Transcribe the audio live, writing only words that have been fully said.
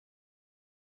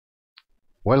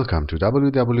Welcome to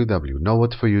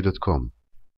www.knowwhatforyou.com.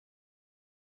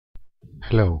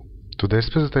 Hello,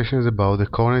 today's presentation is about the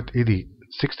CORNET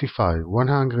ED65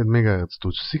 100 MHz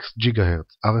to 6 GHz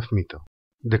RF meter.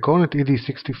 The CORNET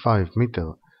ED65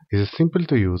 meter is a simple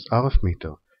to use RF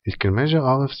meter. It can measure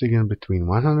RF signal between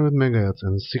 100 MHz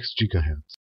and 6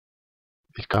 GHz.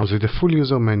 It comes with a full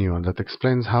user manual that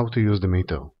explains how to use the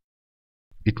meter.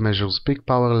 It measures peak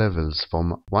power levels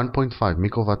from 1.5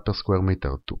 microwatt per square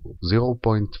meter to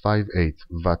 0.58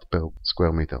 watt per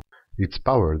square meter. It's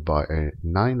powered by a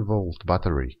 9-volt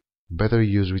battery. Better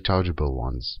use rechargeable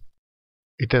ones.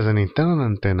 It has an internal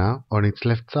antenna on its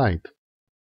left side.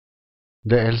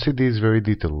 The LCD is very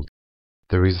detailed.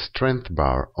 There is a strength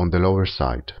bar on the lower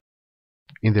side.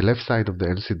 In the left side of the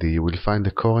LCD you will find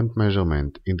the current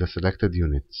measurement in the selected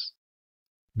units.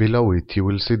 Below it you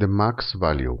will see the max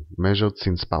value measured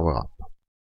since power up.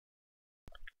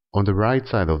 On the right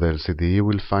side of the LCD you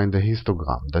will find the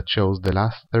histogram that shows the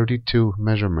last 32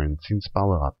 measurements since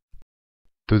power up.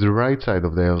 To the right side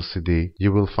of the LCD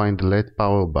you will find the LED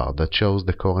power bar that shows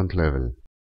the current level.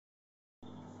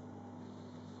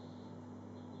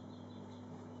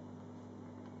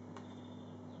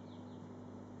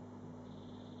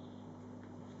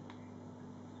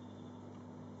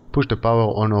 Push the power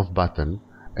on-off button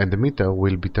and the meter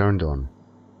will be turned on.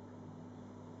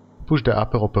 Push the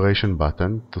upper operation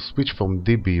button to switch from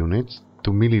dB units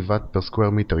to milliwatt per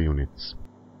square meter units.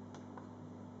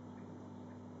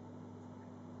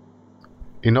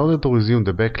 In order to resume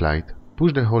the backlight,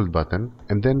 push the hold button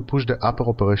and then push the upper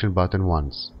operation button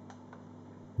once.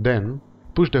 Then,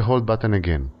 push the hold button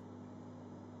again.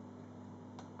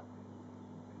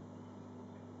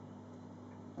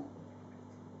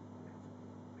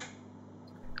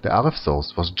 The RF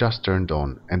source was just turned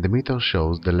on and the meter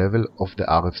shows the level of the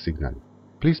RF signal.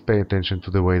 Please pay attention to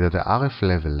the way that the RF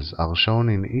levels are shown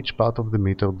in each part of the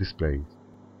meter display.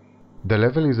 The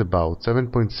level is about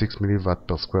 7.6 mW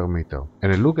per square meter,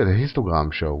 and a look at the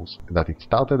histogram shows that it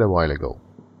started a while ago.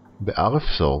 The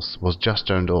RF source was just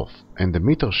turned off and the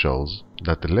meter shows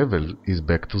that the level is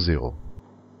back to zero.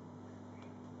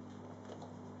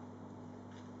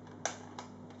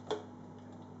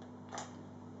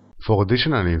 For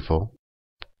additional info,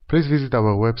 please visit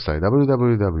our website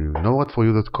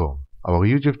www.knowwhatforyou.com, our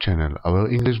YouTube channel, our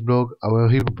English blog, our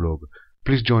Hebrew blog.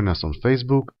 Please join us on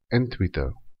Facebook and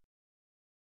Twitter.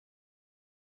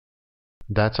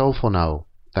 That's all for now.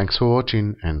 Thanks for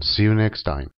watching and see you next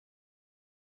time.